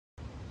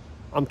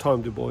I'm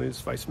Tom DuBois,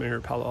 Vice Mayor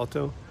of Palo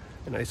Alto,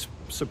 and I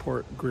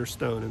support Greer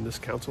Stone in this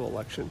council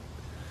election.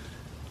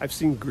 I've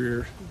seen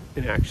Greer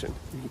in action,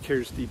 and he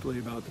cares deeply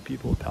about the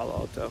people of Palo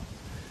Alto.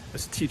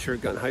 As a teacher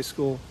at Gunn High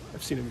School,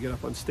 I've seen him get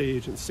up on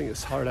stage and sing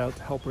his heart out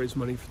to help raise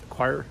money for the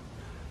choir.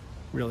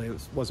 Really,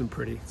 it wasn't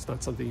pretty. It's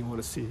not something you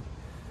want to see.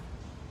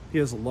 He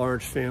has a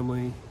large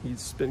family.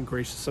 He's been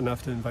gracious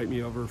enough to invite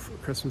me over for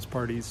Christmas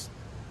parties.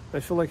 I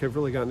feel like I've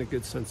really gotten a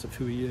good sense of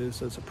who he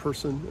is as a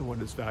person and what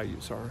his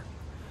values are.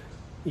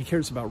 He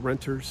cares about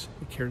renters.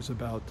 He cares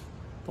about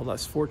the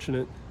less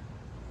fortunate.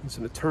 He's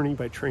an attorney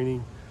by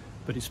training,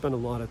 but he spent a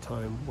lot of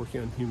time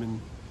working on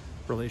human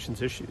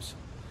relations issues.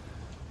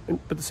 But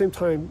at the same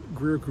time,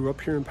 Greer grew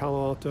up here in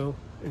Palo Alto,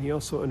 and he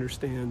also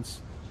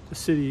understands the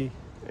city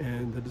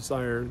and the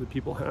desire that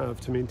people have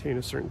to maintain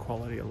a certain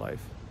quality of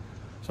life.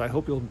 So I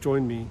hope you'll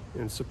join me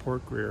and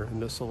support Greer in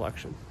this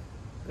election.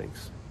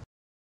 Thanks.